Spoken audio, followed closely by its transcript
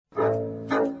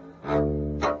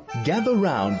Gather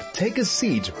round, take a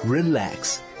seat,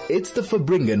 relax. It's the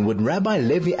Farbrengen with Rabbi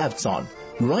Levi Avtzon,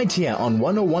 right here on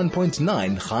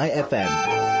 101.9 Chai FM.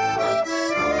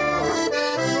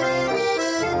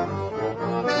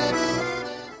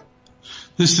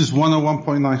 This is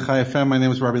 101.9 Chai FM. My name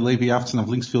is Rabbi Levi Avtzon of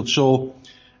Linksfield Shul,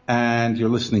 and you're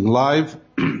listening live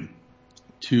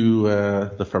to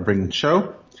the Farbrengen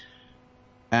show.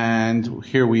 And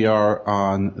here we are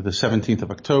on the 17th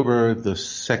of October, the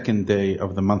second day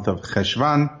of the month of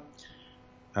Cheshvan,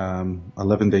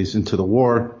 11 days into the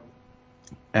war.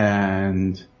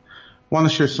 And want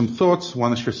to share some thoughts,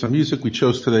 want to share some music. We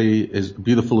chose today is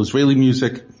beautiful Israeli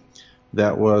music.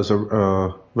 That was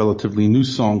a relatively new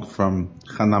song from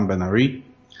Hanan Ben Ari,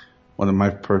 one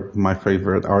of my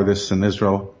favorite artists in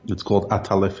Israel. It's called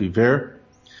Ata Lefi Ver.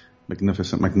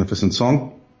 Magnificent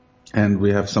song. And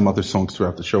we have some other songs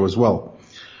throughout the show as well.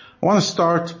 I want to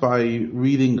start by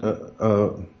reading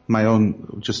my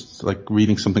own, just like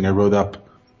reading something I wrote up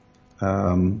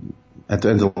at the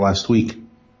end of last week,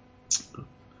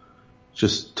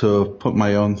 just to put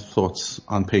my own thoughts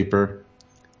on paper.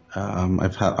 We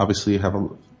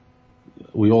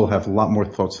all have a lot more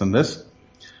thoughts than this,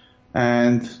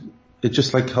 and it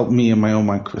just like helped me in my own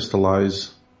mind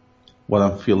crystallize what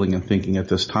I'm feeling and thinking at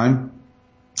this time.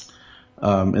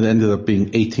 It ended up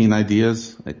being 18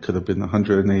 ideas. It could have been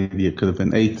 180. It could have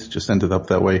been 8. Just ended up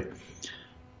that way.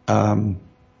 And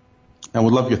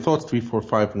would love your thoughts,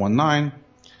 34519.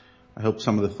 I hope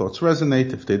some of the thoughts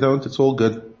resonate. If they don't, it's all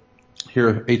good. Here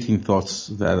are 18 thoughts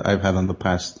that I've had on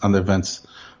the events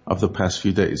of the past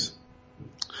few days.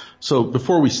 So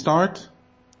before we start,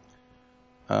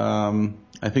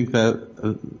 I think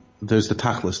that there's the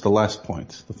tachlis, the last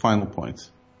point, the final point.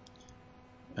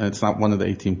 And it's not one of the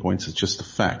 18 points, it's just a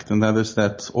fact. And that is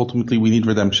that ultimately we need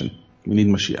redemption. We need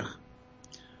Mashiach.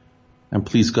 And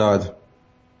please God,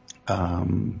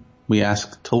 we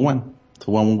ask till when?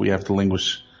 Till when will we have to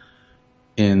languish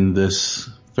in this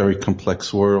very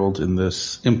complex world, in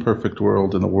this imperfect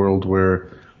world, in a world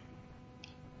where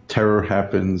terror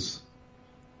happens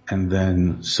and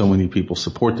then so many people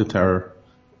support the terror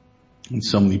and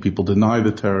so many people deny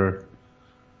the terror.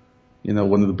 You know,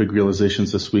 one of the big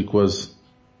realizations this week was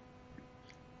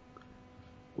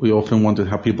we often wondered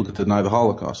how people could deny the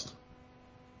Holocaust.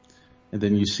 And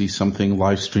then you see something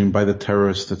live streamed by the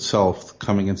terrorist itself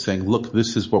coming and saying, look,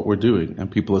 this is what we're doing.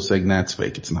 And people are saying, nah, it's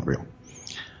fake, it's not real.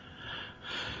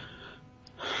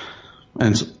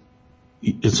 And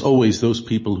it's always those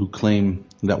people who claim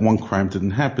that one crime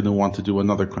didn't happen who want to do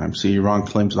another crime. See, Iran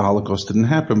claims the Holocaust didn't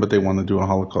happen, but they want to do a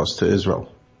Holocaust to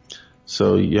Israel.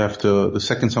 So you have to, the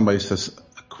second somebody says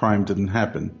a crime didn't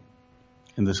happen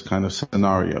in this kind of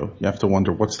scenario, you have to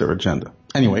wonder what's their agenda.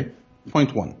 Anyway,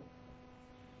 point one.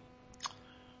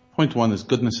 Point one is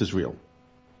goodness is real.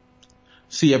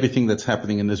 See everything that's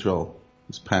happening in Israel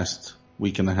this past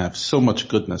week and a half. So much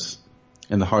goodness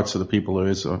in the hearts of the people of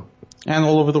Israel and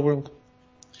all over the world.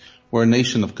 We're a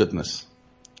nation of goodness,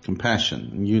 compassion,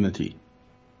 and unity.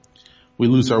 We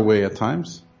lose our way at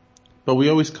times, but we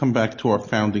always come back to our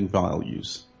founding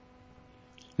values.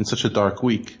 In such a dark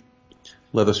week,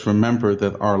 let us remember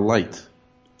that our light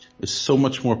is so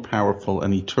much more powerful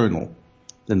and eternal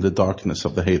than the darkness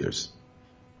of the haters.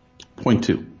 Point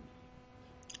two.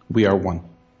 We are one.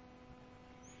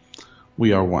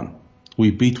 We are one.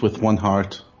 We beat with one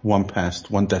heart, one past,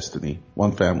 one destiny,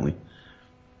 one family.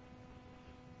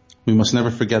 We must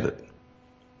never forget it.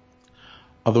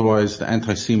 Otherwise, the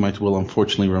anti-Semite will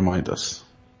unfortunately remind us.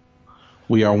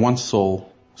 We are one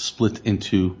soul split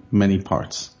into many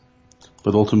parts.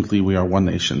 But ultimately we are one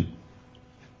nation.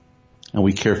 And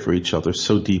we care for each other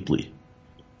so deeply.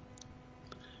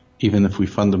 Even if we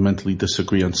fundamentally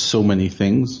disagree on so many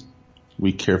things,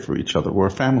 we care for each other. We're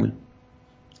a family.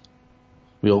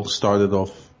 We all started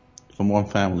off from one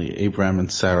family, Avram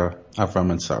and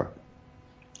Sarah.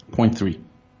 Point three.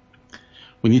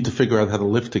 We need to figure out how to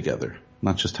live together,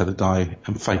 not just how to die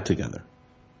and fight together.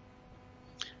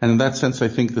 And in that sense, I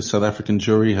think the South African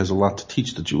jury has a lot to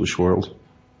teach the Jewish world.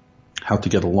 How to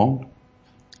get along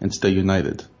and stay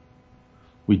united.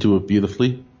 We do it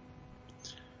beautifully.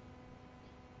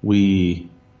 We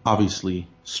obviously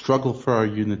struggle for our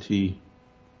unity,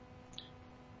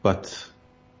 but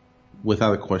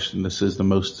without a question, this is the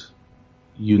most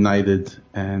united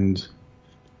and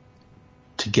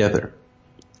together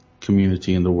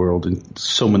community in the world in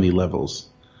so many levels,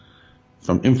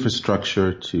 from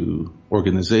infrastructure to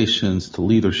organizations to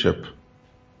leadership.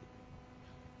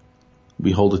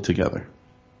 We hold it together.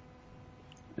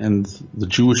 And the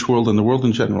Jewish world and the world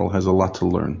in general has a lot to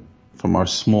learn from our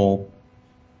small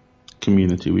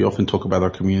community. We often talk about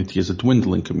our community as a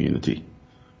dwindling community.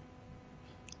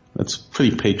 That's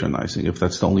pretty patronizing if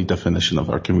that's the only definition of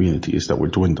our community, is that we're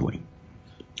dwindling.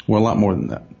 We're a lot more than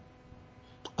that.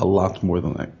 A lot more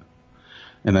than that.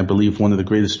 And I believe one of the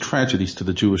greatest tragedies to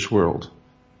the Jewish world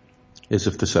is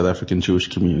if the South African Jewish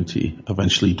community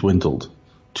eventually dwindled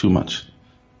too much.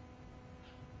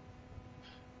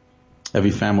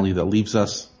 Every family that leaves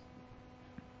us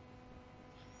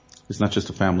is not just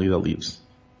a family that leaves.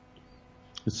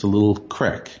 It's a little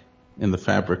crack in the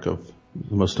fabric of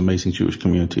the most amazing Jewish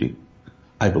community,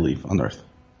 I believe, on earth.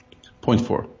 Point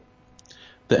 4.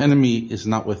 The enemy is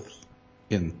not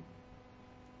within.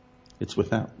 It's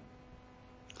without.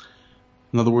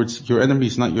 In other words, your enemy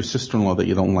is not your sister-in-law that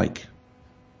you don't like,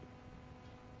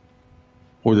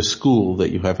 or the school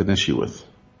that you have an issue with,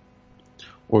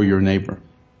 or your neighbor.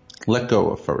 Let go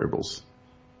of variables,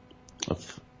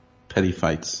 of petty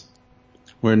fights.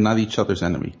 We're not each other's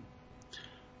enemy.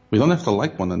 We don't have to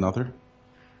like one another,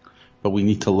 but we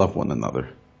need to love one another.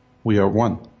 We are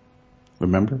one.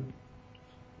 Remember?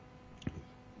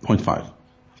 Point 5.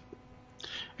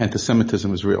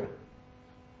 Anti-Semitism is real.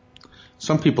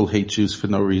 Some people hate Jews for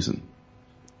no reason.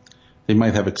 They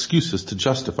might have excuses to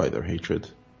justify their hatred.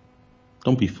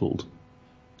 Don't be fooled.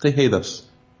 They hate us,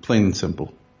 plain and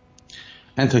simple.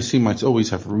 Anti-Semites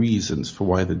always have reasons for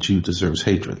why the Jew deserves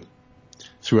hatred.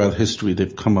 Throughout history,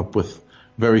 they've come up with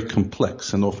very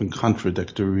complex and often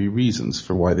contradictory reasons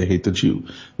for why they hate the Jew.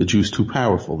 The Jew's too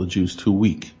powerful. The Jew's too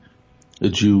weak. The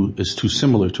Jew is too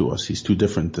similar to us. He's too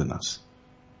different than us.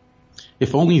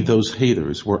 If only those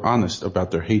haters were honest about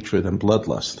their hatred and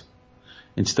bloodlust,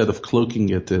 instead of cloaking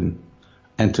it in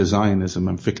anti-Zionism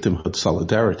and victimhood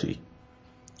solidarity,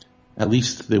 at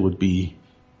least they would be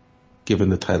given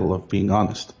the title of being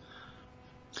honest.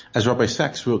 As Rabbi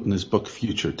Sachs wrote in his book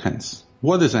Future Tense,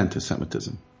 what is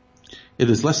anti-Semitism? It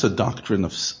is less a doctrine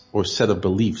or set of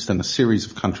beliefs than a series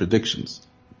of contradictions.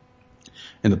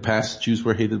 In the past, Jews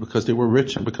were hated because they were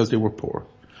rich and because they were poor,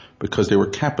 because they were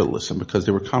capitalists and because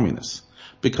they were communists,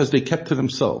 because they kept to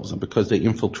themselves and because they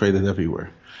infiltrated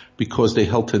everywhere, because they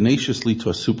held tenaciously to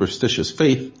a superstitious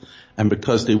faith, and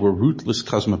because they were rootless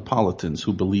cosmopolitans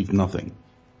who believed nothing.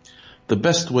 The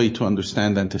best way to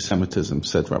understand anti-Semitism,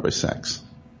 said Rabbi Sachs,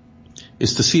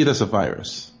 is to see it as a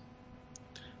virus.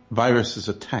 Viruses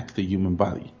attack the human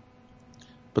body,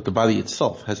 but the body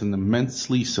itself has an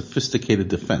immensely sophisticated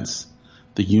defense,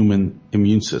 the human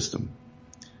immune system.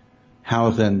 How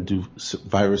then do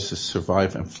viruses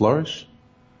survive and flourish?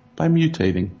 By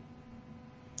mutating.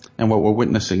 And what we're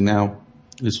witnessing now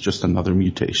is just another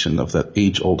mutation of that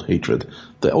age-old hatred,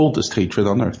 the oldest hatred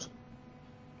on earth,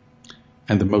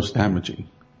 and the most damaging.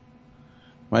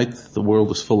 Right? The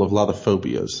world is full of a lot of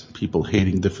phobias, people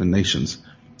hating different nations.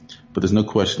 But there's no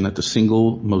question that the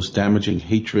single most damaging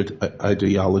hatred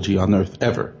ideology on earth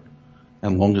ever,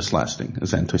 and longest lasting,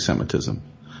 is anti-Semitism.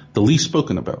 The least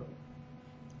spoken about.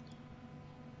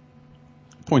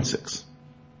 Point 6.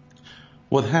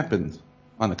 What happened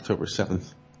on October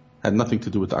 7th had nothing to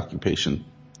do with occupation,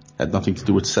 had nothing to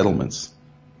do with settlements,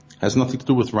 has nothing to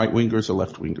do with right-wingers or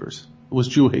left-wingers. It was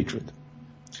Jew hatred.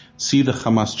 See the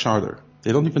Hamas charter.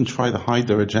 They don't even try to hide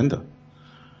their agenda.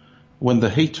 When the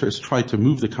haters try to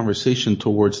move the conversation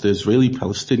towards the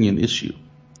Israeli-Palestinian issue,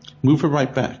 move it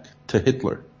right back to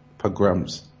Hitler,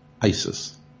 pogroms,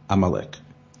 ISIS, Amalek.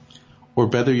 Or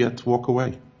better yet, walk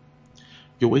away.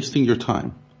 You're wasting your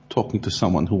time talking to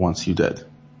someone who wants you dead.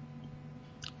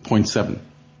 Point 7.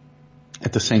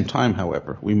 At the same time,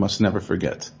 however, we must never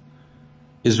forget,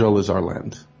 Israel is our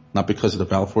land. Not because of the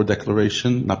Balfour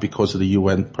Declaration, not because of the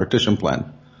UN partition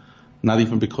plan, not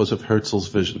even because of Herzl's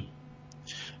vision.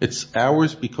 It's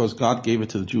ours because God gave it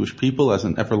to the Jewish people as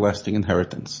an everlasting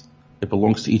inheritance. It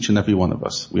belongs to each and every one of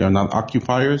us. We are not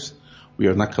occupiers. We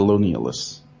are not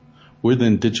colonialists. We're the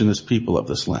indigenous people of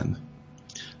this land.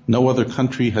 No other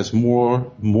country has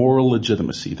more moral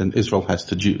legitimacy than Israel has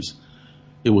to Jews.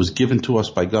 It was given to us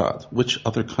by God. Which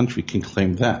other country can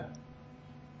claim that?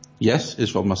 Yes,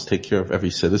 Israel must take care of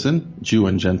every citizen, Jew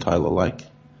and Gentile alike.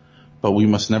 But we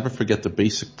must never forget the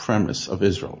basic premise of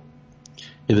Israel.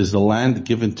 It is the land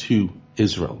given to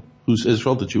Israel. Who's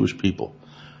Israel? The Jewish people.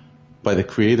 By the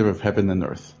creator of heaven and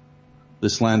earth.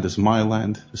 This land is my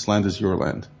land. This land is your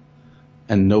land.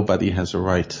 And nobody has a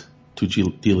right to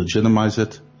delegitimize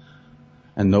it.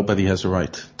 And nobody has a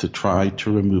right to try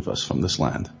to remove us from this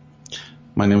land.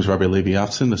 My name is Rabbi Levi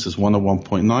Avtzon. This is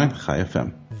 101.9 Chai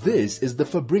FM. This is the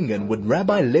Fabringen with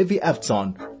Rabbi Levi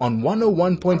Avtzon on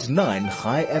 101.9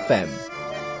 Chai FM.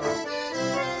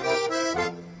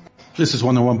 This is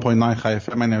 101.9 Chai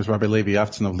FM. My name is Rabbi Levi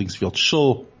Avtzon of Linksfield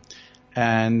Shul,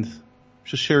 and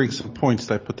just sharing some points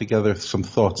that I put together, some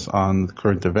thoughts on the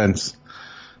current events,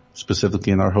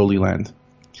 specifically in our Holy Land.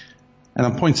 And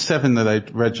on point 7 that I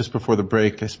read just before the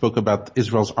break, I spoke about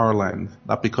Israel's our land,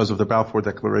 not because of the Balfour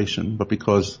Declaration, but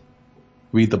because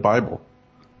read the Bible.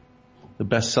 The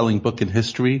best-selling book in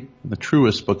history, the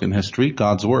truest book in history,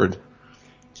 God's Word.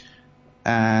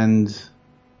 And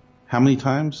how many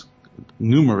times?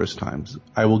 Numerous times.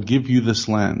 I will give you this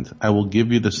land. I will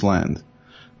give you this land.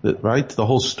 Right? The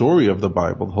whole story of the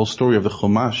Bible, the whole story of the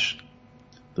Chumash,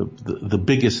 the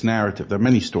biggest narrative. There are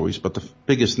many stories, but the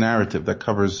biggest narrative that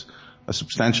covers a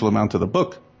substantial amount of the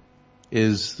book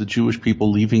is the Jewish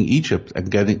people leaving Egypt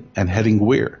and heading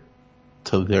where?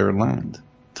 To their land,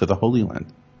 to the Holy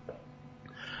Land.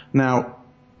 Now,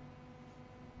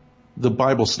 the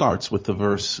Bible starts with the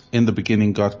verse, in the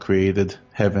beginning God created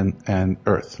heaven and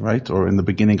earth, right? Or in the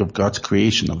beginning of God's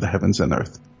creation of the heavens and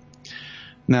earth.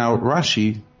 Now,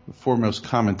 Rashi, the foremost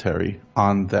commentary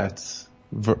on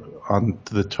on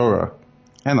the Torah,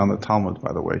 and on the Talmud,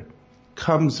 by the way,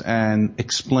 comes and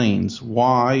explains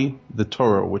why the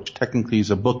Torah, which technically is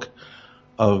a book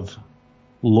of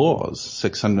laws,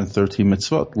 613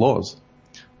 mitzvot, laws,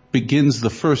 begins the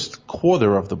first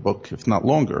quarter of the book, if not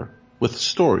longer, with a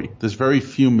story. There's very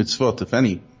few mitzvot, if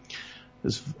any,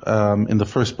 in the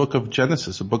first book of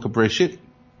Genesis, a book of Bereshit.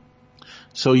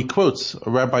 So he quotes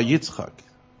Rabbi Yitzchak,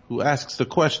 who asks the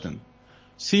question,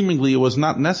 seemingly it was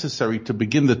not necessary to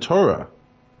begin the Torah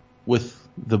with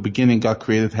the beginning God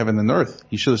created heaven and earth.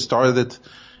 He should have started it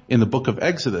in the book of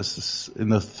Exodus, in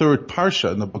the third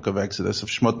parsha in the book of Exodus of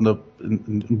Shemot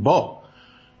in Bo,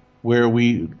 where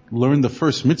we learned the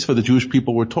first mitzvah the Jewish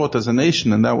people were taught as a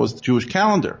nation, and that was the Jewish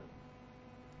calendar.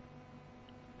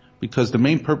 Because the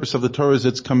main purpose of the Torah is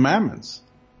its commandments.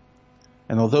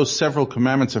 And although several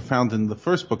commandments are found in the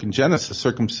first book in Genesis,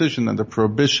 circumcision and the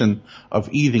prohibition of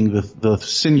eating the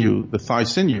sinew, the thigh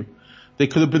sinew, they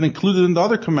could have been included in the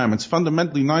other commandments.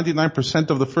 Fundamentally,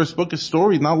 99% of the first book is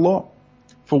story, not law.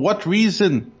 For what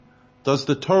reason does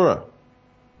the Torah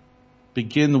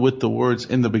begin with the words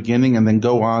in the beginning and then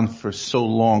go on for so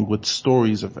long with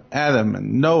stories of Adam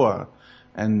and Noah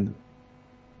and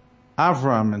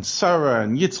Avram and Sarah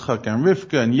and Yitzchak and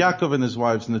Rivka and Yaakov and his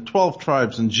wives and the 12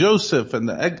 tribes and Joseph and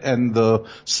the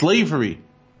slavery?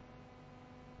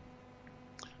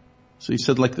 So he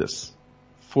said like this,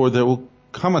 for there will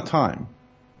come a time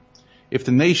if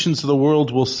the nations of the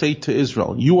world will say to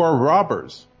Israel, you are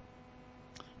robbers.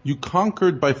 You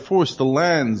conquered by force the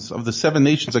lands of the 7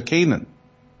 nations of Canaan.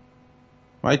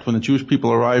 Right? When the Jewish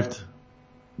people arrived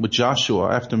with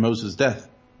Joshua after Moses' death,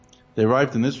 they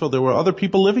arrived in Israel, there were other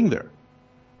people living there.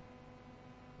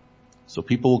 So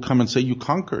people will come and say, you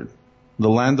conquered the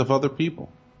land of other people.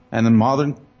 And in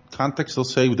modern context, they'll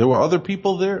say, there were other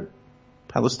people there.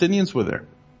 Palestinians were there.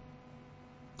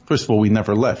 First of all, we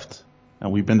never left,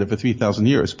 and we've been there for 3,000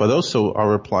 years. But also our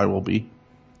reply will be,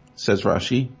 says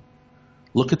Rashi,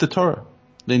 look at the Torah.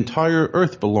 The entire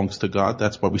earth belongs to God.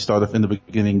 That's why we start off in the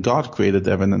beginning. God created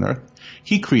heaven and earth.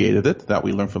 He created it. That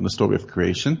we learn from the story of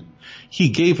creation. He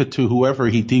gave it to whoever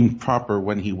he deemed proper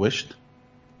when he wished.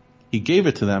 He gave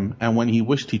it to them, and when he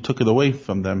wished, he took it away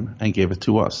from them and gave it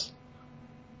to us.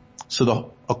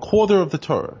 So a quarter of the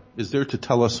Torah is there to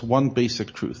tell us one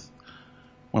basic truth.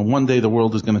 When one day the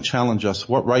world is going to challenge us,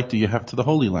 what right do you have to the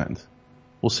Holy Land?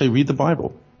 We'll say, read the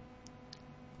Bible.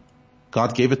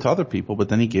 God gave it to other people, but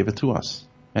then he gave it to us.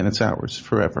 And it's ours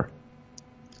forever.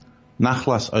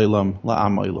 Nachlas olam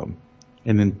la'am olam.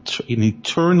 An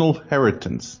eternal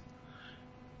inheritance.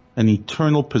 An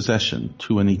eternal possession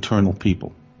to an eternal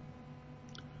people.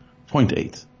 Point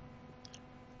 8.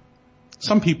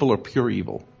 Some people are pure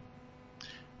evil.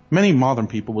 Many modern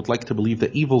people would like to believe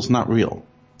that evil's not real.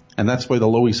 And that's why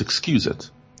they'll always excuse it.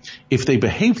 If they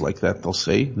behave like that, they'll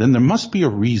say, then there must be a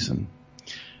reason.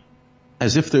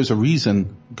 As if there's a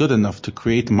reason good enough to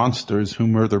create monsters who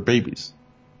murder babies.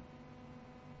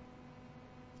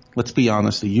 Let's be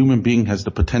honest, a human being has the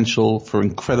potential for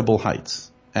incredible heights.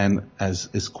 And as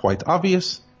is quite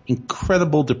obvious,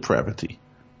 incredible depravity.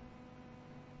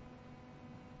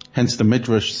 Hence the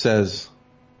Midrash says,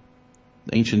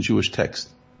 the ancient Jewish text,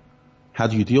 how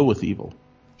do you deal with evil?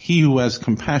 He who has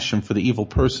compassion for the evil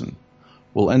person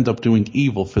will end up doing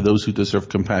evil for those who deserve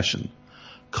compassion.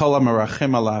 And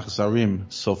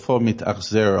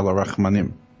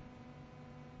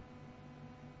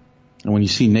when you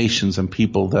see nations and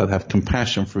people that have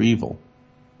compassion for evil,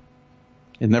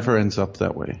 it never ends up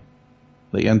that way.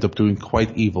 They end up doing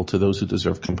quite evil to those who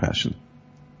deserve compassion.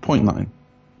 Point 9.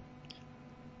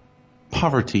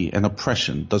 Poverty and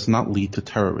oppression does not lead to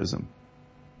terrorism.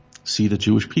 See the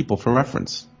Jewish people for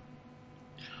reference.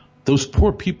 Those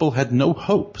poor people had no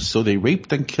hope, so they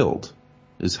raped and killed,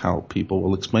 is how people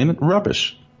will explain it.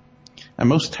 Rubbish. And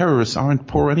most terrorists aren't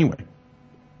poor anyway.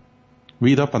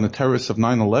 Read up on the terrorists of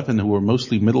 9/11 who were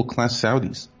mostly middle-class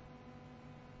Saudis.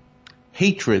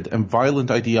 Hatred and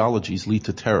violent ideologies lead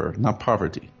to terror, not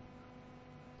poverty.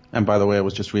 And by the way, I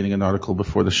was just reading an article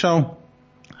before the show.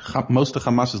 Most of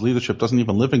Hamas's leadership doesn't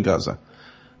even live in Gaza.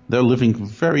 They're living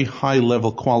very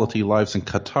high-level quality lives in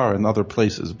Qatar and other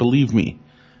places. Believe me,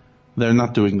 they're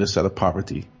not doing this out of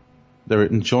poverty. They're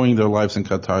enjoying their lives in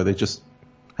Qatar. They just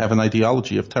have an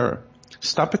ideology of terror.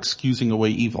 Stop excusing away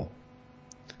evil.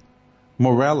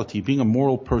 Morality, being a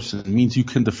moral person, means you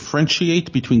can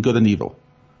differentiate between good and evil,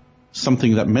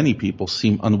 something that many people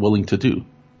seem unwilling to do.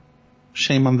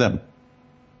 Shame on them.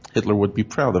 Hitler would be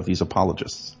proud of these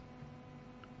apologists.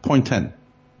 Point 10.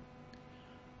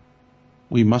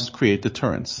 We must create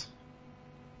deterrence.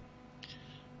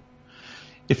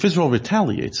 If Israel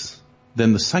retaliates,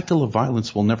 then the cycle of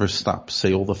violence will never stop,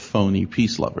 say all the phony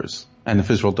peace lovers. And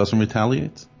if Israel doesn't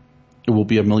retaliate, it will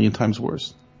be 1,000,000 times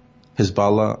worse.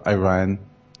 Hezbollah, Iran,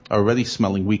 are already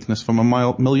smelling weakness from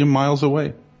 1,000,000 miles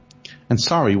away. And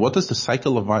sorry, what does the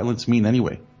cycle of violence mean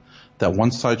anyway? That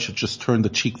one side should just turn the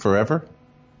cheek forever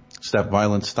so that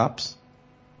violence stops?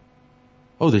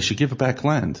 Oh, they should give back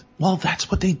land. Well, that's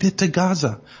what they did to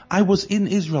Gaza. I was in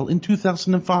Israel in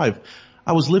 2005.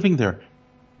 I was living there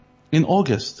in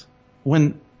August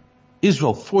when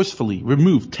Israel forcefully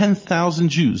removed 10,000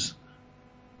 Jews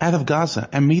out of Gaza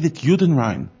and made it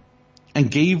Judenrein and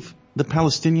gave the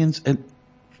Palestinians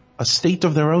a state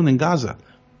of their own in Gaza.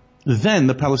 Then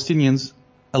the Palestinians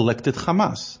elected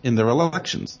Hamas in their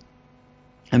elections.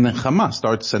 And then Hamas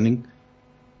started sending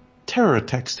terror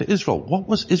attacks to Israel. What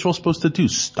was Israel supposed to do?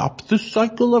 Stop the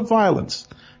cycle of violence.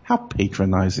 How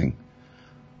patronizing.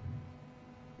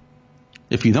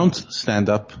 If you don't stand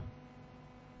up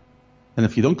and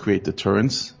if you don't create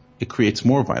deterrence, it creates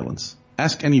more violence.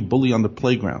 Ask any bully on the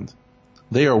playground.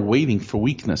 They are waiting for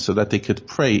weakness so that they could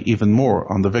prey even more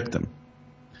on the victim.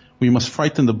 We must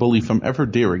frighten the bully from ever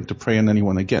daring to prey on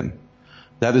anyone again.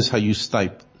 That is how you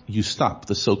stop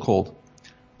the so-called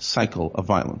cycle of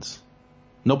violence.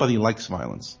 Nobody likes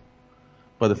violence.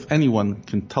 But if anyone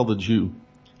can tell the Jew,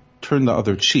 turn the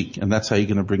other cheek, and that's how you're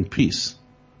going to bring peace.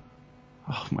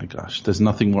 Oh my gosh, there's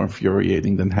nothing more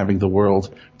infuriating than having the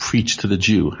world preach to the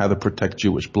Jew how to protect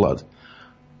Jewish blood.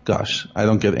 Gosh, I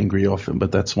don't get angry often,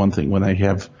 but that's one thing when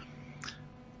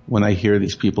I hear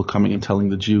these people coming and telling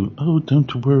the Jew, oh,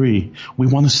 don't worry, we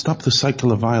want to stop the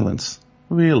cycle of violence.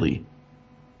 Really?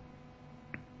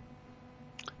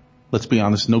 Let's be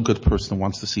honest, no good person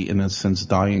wants to see innocents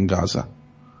die in Gaza.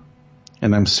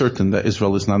 And I'm certain that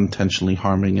Israel is not intentionally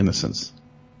harming innocents.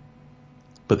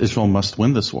 But Israel must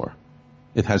win this war.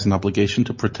 It has an obligation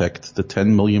to protect the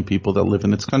 10 million people that live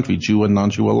in its country, Jew and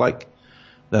non-Jew alike.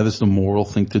 That is the moral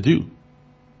thing to do.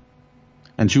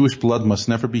 And Jewish blood must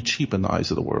never be cheap in the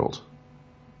eyes of the world.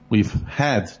 We've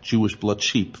had Jewish blood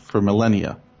cheap for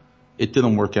millennia. It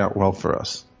didn't work out well for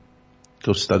us.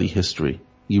 Go study history.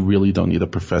 You really don't need a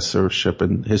professorship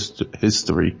in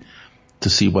history to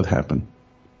see what happened.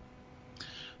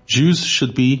 Jews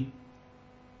should be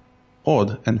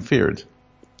awed and feared.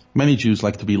 Many Jews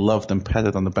like to be loved and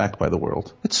patted on the back by the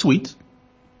world. It's sweet.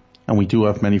 And we do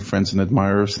have many friends and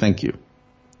admirers, thank you.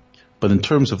 But in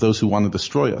terms of those who want to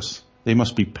destroy us, they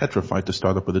must be petrified to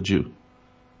start up with a Jew.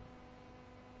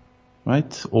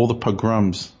 Right? All the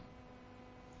pogroms.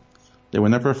 They were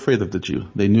never afraid of the Jew.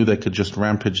 They knew they could just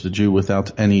rampage the Jew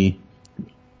without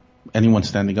anyone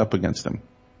standing up against them.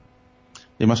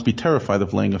 They must be terrified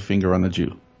of laying a finger on a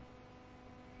Jew.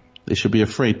 They should be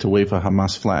afraid to wave a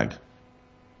Hamas flag.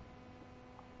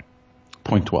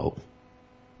 Point 12.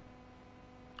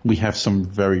 We have some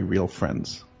very real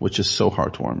friends, which is so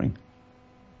heartwarming.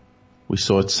 We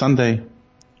saw it Sunday.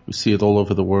 We see it all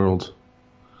over the world.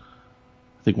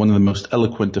 I think one of the most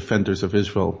eloquent defenders of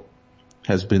Israel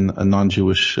has been a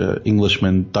non-Jewish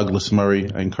Englishman, Douglas Murray.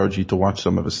 I encourage you to watch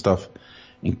some of his stuff.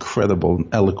 Incredible,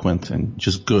 eloquent, and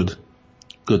just good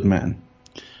man.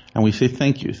 And we say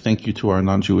thank you. Thank you to our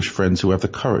non-Jewish friends who have the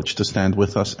courage to stand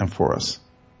with us and for us.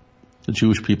 The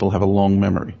Jewish people have a long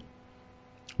memory.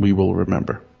 We will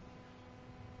remember.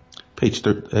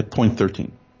 Point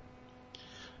 13.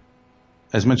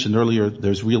 As mentioned earlier,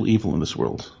 there's real evil in this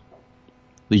world.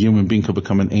 The human being could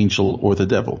become an angel or the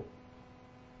devil.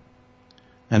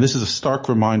 And this is a stark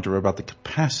reminder about the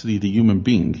capacity the human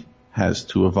being has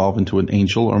to evolve into an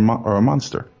angel or a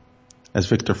monster. As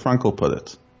Viktor Frankl put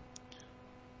it,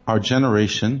 our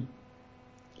generation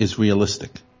is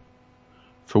realistic,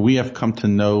 for we have come to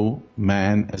know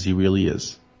man as he really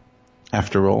is.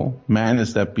 After all, man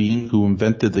is that being who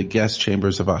invented the gas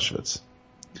chambers of Auschwitz.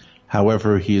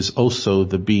 However, he is also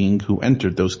the being who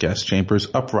entered those gas chambers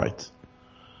upright,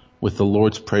 with the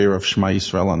Lord's Prayer of Shema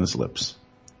Yisrael on his lips.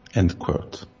 End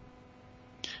quote.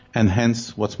 And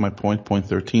hence, what's my point? Point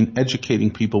 13,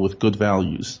 educating people with good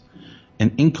values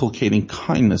and inculcating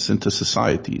kindness into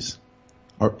societies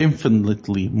are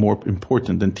infinitely more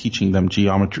important than teaching them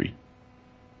geometry.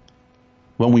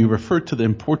 When we refer to the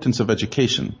importance of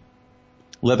education,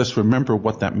 let us remember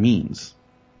what that means.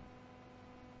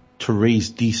 To raise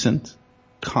decent,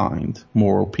 kind,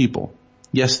 moral people.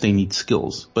 Yes, they need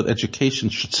skills, but education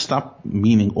should stop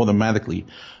meaning automatically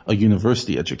a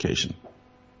university education.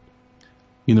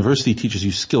 University teaches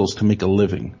you skills to make a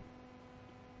living.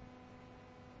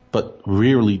 But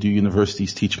rarely do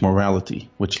universities teach morality,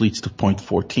 which leads to point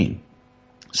 14.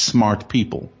 Smart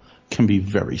people can be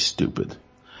very stupid.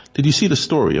 Did you see the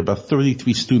story about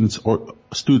 33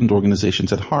 student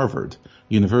organizations at Harvard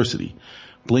University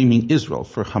blaming Israel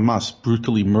for Hamas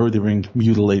brutally murdering,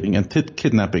 mutilating, and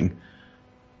kidnapping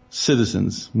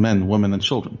citizens, men, women, and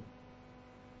children?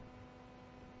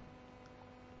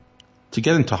 To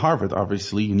get into Harvard,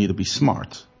 obviously, you need to be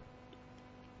smart.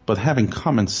 But having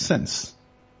common sense,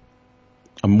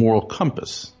 a moral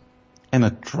compass, and a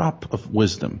drop of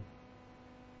wisdom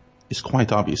is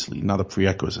quite obviously not a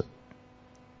prerequisite.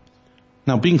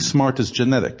 Now, being smart is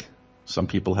genetic. Some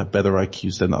people have better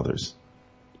IQs than others.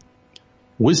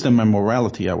 Wisdom and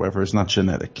morality, however, is not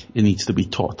genetic. It needs to be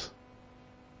taught.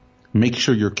 Make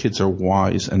sure your kids are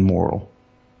wise and moral.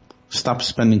 Stop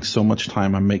spending so much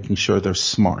time on making sure they're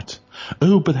smart.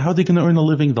 Oh, but how are they going to earn a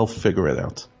living? They'll figure it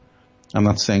out. I'm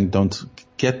not saying don't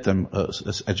get them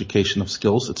as education of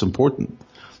skills. It's important.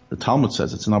 The Talmud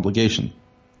says it's an obligation.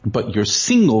 But your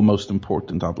single most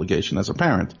important obligation as a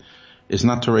parent is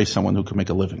not to raise someone who can make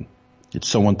a living.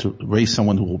 It's to raise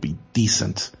someone who will be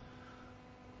decent.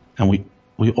 And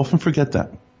we often forget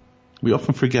that. We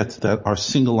often forget that our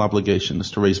single obligation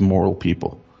is to raise moral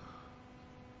people.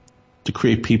 To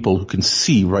create people who can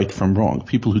see right from wrong.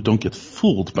 People who don't get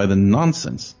fooled by the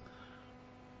nonsense.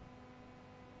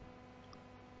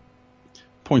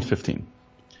 Point 15.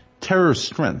 Terror's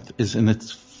strength is in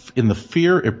the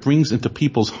fear it brings into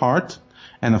people's heart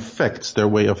and affects their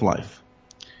way of life.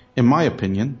 In my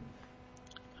opinion,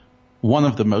 one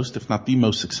of the most, if not the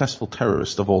most successful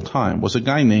terrorist of all time was a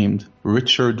guy named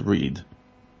Richard Reed.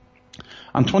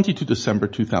 On 22 December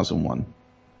 2001,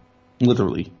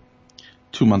 literally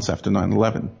 2 months after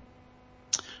 9/11,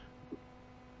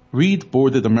 Reed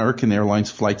boarded American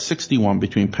Airlines Flight 61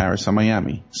 between Paris and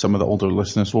Miami. Some of the older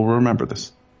listeners will remember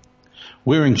this.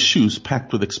 Wearing shoes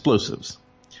packed with explosives,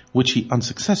 which he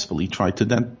unsuccessfully tried to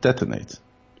detonate.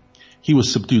 He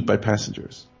was subdued by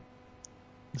passengers.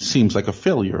 Seems like a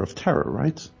failure of terror,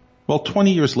 right? Well,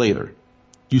 20 years later,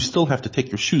 you still have to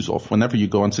take your shoes off whenever you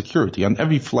go on security on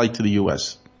every flight to the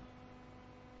U.S.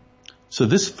 So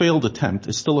this failed attempt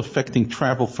is still affecting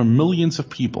travel for millions of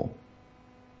people.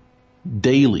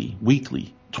 Daily,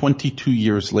 weekly, 22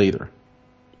 years later.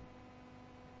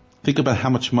 Think about how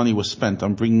much money was spent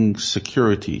on bringing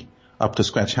security up to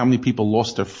scratch. How many people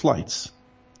lost their flights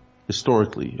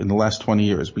historically in the last 20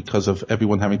 years because of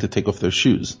everyone having to take off their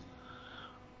shoes?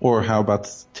 Or how about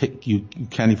you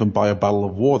can't even buy a bottle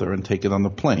of water and take it on the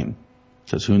plane?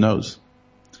 Because who knows?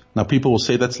 Now people will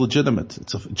say that's legitimate.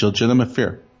 It's a legitimate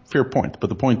fair point. But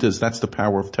the point is that's the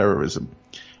power of terrorism.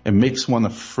 It makes one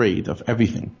afraid of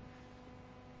everything.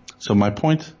 So my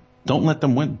point, don't let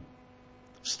them win.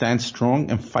 Stand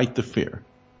strong and fight the fear.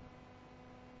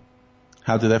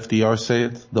 How did FDR say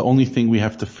it? The only thing we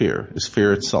have to fear is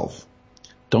fear itself.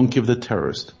 Don't give the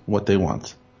terrorist what they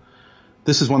want.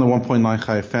 This is 101.9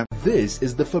 Chai FM. This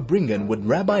is the Fabringen with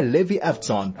Rabbi Levi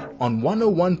Avtzon on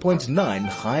 101.9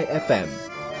 Chai FM.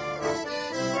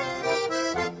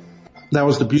 That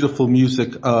was the beautiful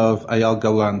music of Eyal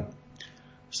Golan.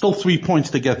 Still 3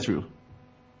 points to get through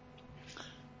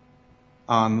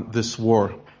on this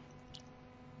war.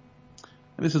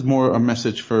 And this is more a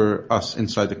message for us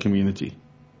inside the community.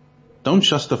 Don't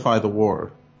justify the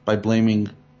war by blaming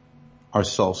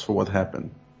ourselves for what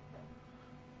happened.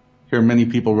 Hear many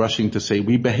people rushing to say,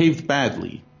 we behaved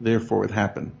badly, therefore it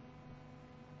happened.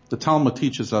 The Talmud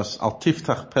teaches us, Al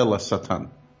tiftach pela satan.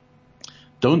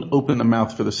 Don't open the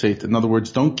mouth for the Satan. In other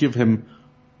words, don't give him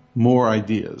more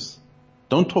ideas.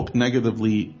 Don't talk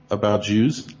negatively about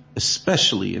Jews,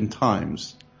 especially in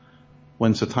times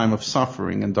when it's a time of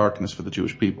suffering and darkness for the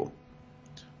Jewish people.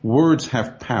 Words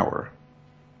have power,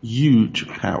 huge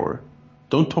power.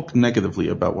 Don't talk negatively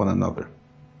about one another.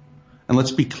 And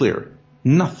let's be clear,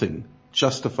 nothing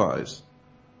justifies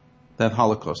that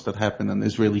Holocaust that happened on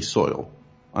Israeli soil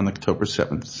on October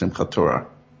 7th, Simchat Torah.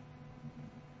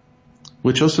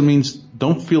 Which also means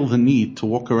don't feel the need to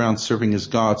walk around serving as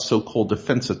God's so-called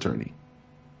defense attorney.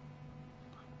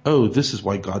 oh, this is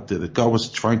why God did it. God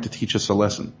was trying to teach us a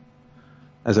lesson.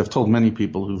 As I've told many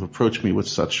people who've approached me with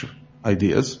such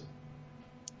ideas,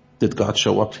 did God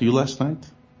show up to you last night?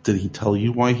 Did he tell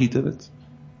you why he did it?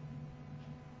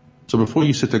 So before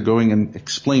you sit there going and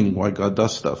explaining why God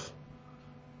does stuff,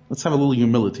 let's have a little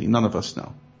humility. None of us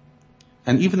know.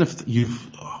 And even if you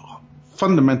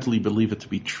fundamentally believe it to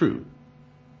be true,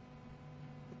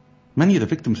 many of the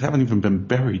victims haven't even been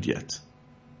buried yet.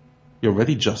 You're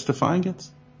already justifying it?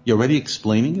 You're already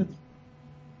explaining it?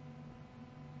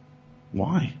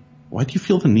 Why? Why do you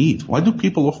feel the need? Why do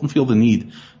people often feel the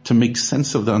need to make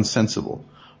sense of the unsensible?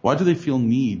 Why do they feel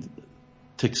need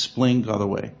to explain God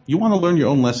away? You want to learn your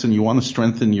own lesson. You want to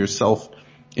strengthen yourself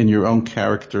in your own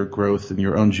character growth, in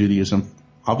your own Judaism.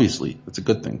 Obviously, that's a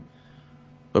good thing.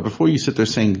 But before you sit there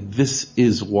saying, this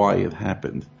is why it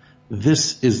happened,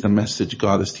 this is the message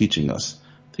God is teaching us,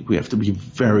 I think we have to be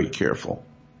very careful.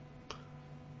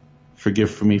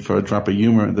 Forgive me for a drop of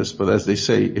humor in this, but as they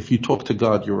say, if you talk to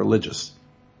God, you're religious.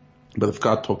 But if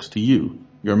God talks to you,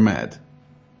 you're mad.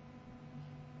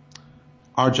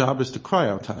 Our job is to cry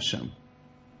out to Hashem.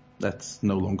 That's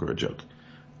no longer a joke.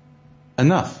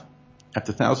 Enough.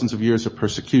 After thousands of years of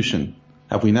persecution,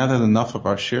 have we not had enough of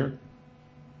our share?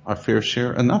 Our fair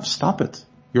share? Enough. Stop it.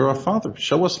 You're our Father.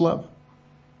 Show us love.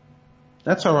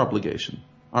 That's our obligation.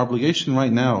 Our obligation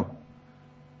right now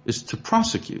is to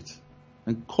prosecute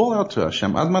and call out to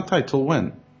Hashem. Ad matai, till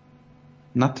when?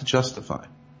 Not to justify.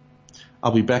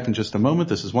 I'll be back in just a moment.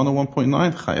 This is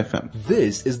 101.9 Chai FM.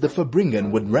 This is the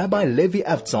Fabringen with Rabbi Levi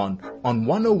Avtzon on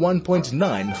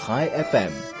 101.9 Chai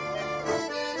FM.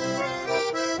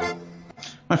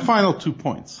 My final 2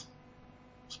 points.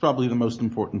 It's probably the most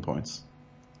important points.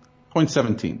 Point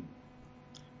 17.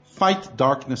 Fight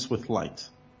darkness with light.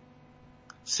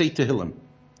 Say Tehillim.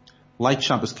 Light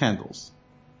Shabbos candles.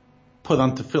 Put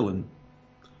on tefillin.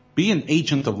 Be an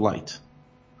agent of light.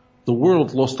 The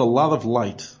world lost a lot of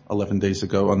light 11 days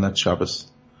ago on that Shabbos.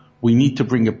 We need to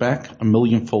bring it back a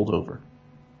millionfold over.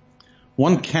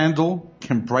 One candle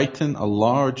can brighten a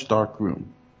large dark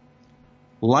room.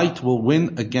 Light will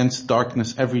win against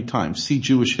darkness every time. See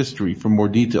Jewish history for more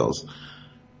details.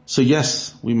 So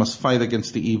yes, we must fight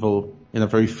against the evil in a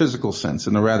very physical sense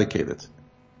and eradicate it.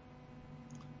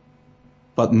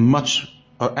 But much,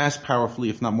 or as powerfully,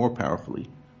 if not more powerfully,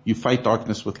 you fight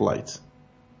darkness with light.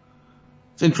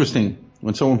 It's interesting,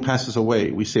 when someone passes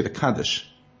away, we say the Kaddish.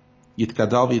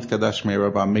 Yitkadal v'yitkadash may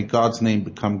Rabbi, may God's name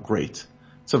become great.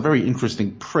 It's a very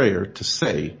interesting prayer to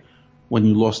say when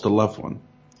you lost a loved one.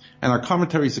 And our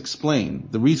commentaries explain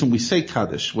the reason we say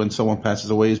Kaddish when someone passes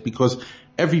away is because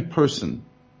every person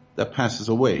that passes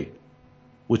away,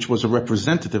 which was a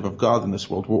representative of God in this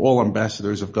world, we're all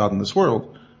ambassadors of God in this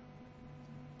world,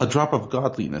 a drop of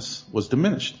godliness was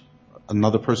diminished.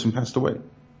 Another person passed away.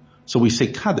 So we say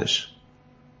Kaddish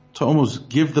to almost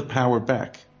give the power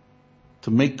back,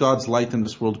 to make God's light in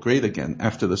this world great again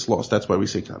after this loss. That's why we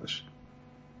say Kaddish.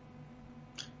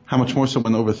 How much more so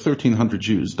when over 1,300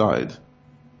 Jews died,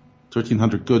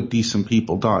 1,300 good, decent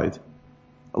people died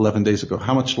 11 days ago.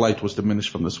 How much light was diminished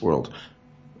from this world?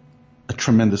 A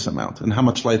tremendous amount. And how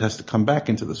much light has to come back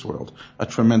into this world? A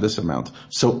tremendous amount.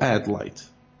 So add light.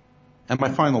 And my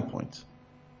final point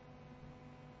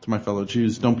to my fellow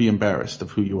Jews, don't be embarrassed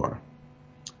of who you are.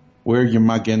 Wear your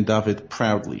Magen David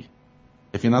proudly.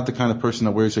 If you're not the kind of person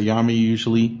that wears a yarmulke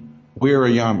usually, wear a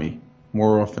yarmulke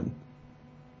more often.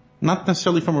 Not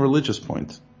necessarily from a religious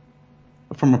point,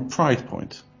 but from a pride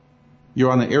point. You're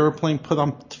on an airplane, put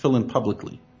on tefillin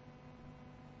publicly.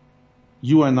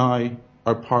 You and I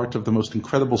are part of the most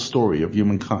incredible story of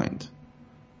humankind.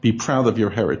 Be proud of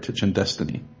your heritage and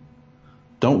destiny.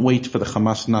 Don't wait for the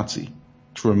Hamas Nazi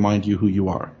to remind you who you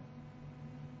are.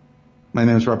 My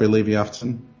name is Rabbi Levi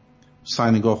Avtzon,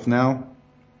 signing off now,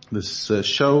 this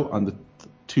show on the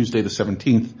Tuesday the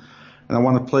 17th. And I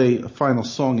want to play a final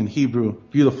song in Hebrew.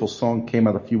 Beautiful song, came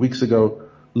out a few weeks ago.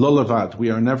 Lo Levad, We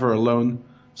Are Never Alone,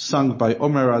 sung by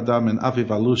Omer Adam and Aviv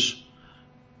Alush,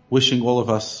 wishing all of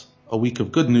us a week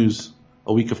of good news,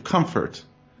 a week of comfort.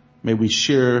 May we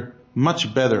share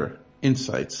much better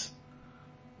insights,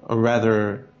 or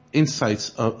rather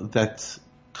insights that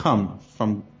come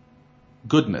from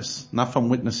goodness, not from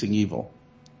witnessing evil.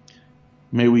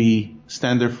 May we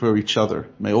stand there for each other.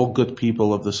 May all good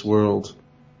people of this world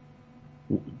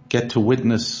get to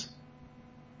witness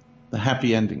the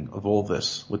happy ending of all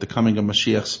this with the coming of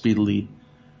Mashiach speedily.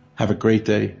 Have a great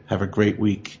day. Have a great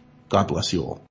week. God bless you all.